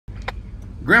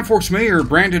Grand Forks Mayor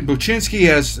Brandon Buczynski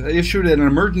has issued an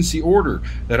emergency order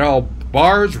that all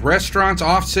bars, restaurants,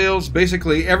 off sales,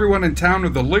 basically everyone in town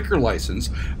with a liquor license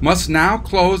must now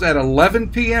close at 11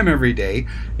 p.m. every day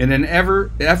in an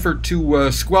effort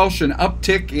to squelch an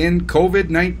uptick in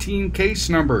COVID-19 case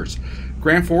numbers.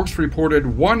 Grand Forks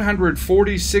reported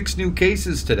 146 new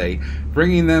cases today,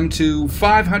 bringing them to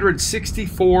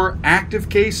 564 active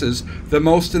cases, the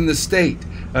most in the state.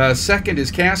 Second is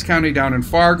Cass County down in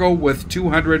Fargo with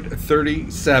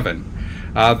 237.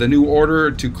 The new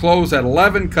order to close at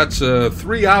 11 cuts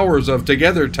 3 hours of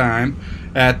together time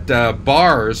at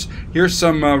bars. Here's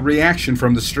some reaction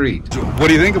from the street. What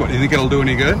do you think about it? Do you think it'll do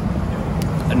any good?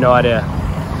 No idea.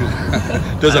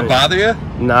 Does it bother you?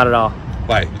 Not at all.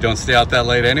 Why? You don't stay out that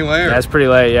late anyway? Or? Yeah, it's pretty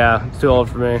late, yeah. It's too old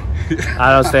for me.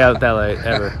 I don't stay out that late,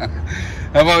 ever.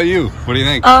 How about you? What do you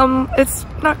think? It's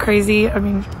not crazy. I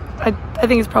mean, I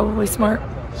think it's probably smart.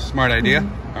 Smart idea?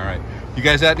 Mm-hmm. All right. You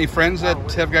guys had any friends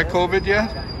that have got COVID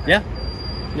yet? Yeah.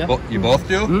 You both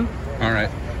do? Mm-hmm. All right.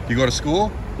 Do you go to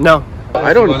school? No.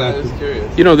 I don't,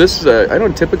 you know, this is I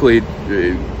don't typically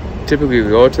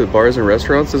go to the bars and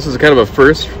restaurants. This is kind of a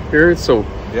first here, so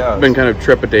yeah, I've been kind of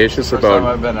trepidatious about. First time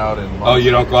I've been out in months. Oh,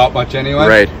 you don't go out much anyway?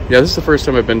 Right. Yeah, this is the first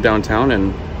time I've been downtown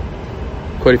in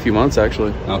quite a few months,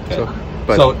 actually. Okay.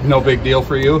 So no big deal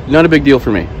for you? Not a big deal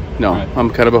for me. No, right. I'm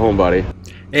kind of a homebody.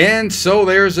 And so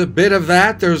there's a bit of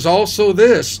that. There's also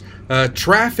this.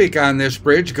 Traffic on this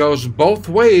bridge goes both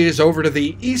ways over to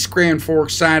the East Grand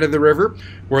Forks side of the river,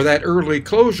 where that early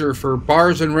closure for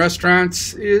bars and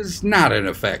restaurants is not in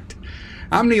effect.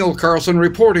 I'm Neil Carlson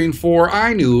reporting for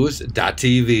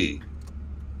iNewZ.TV.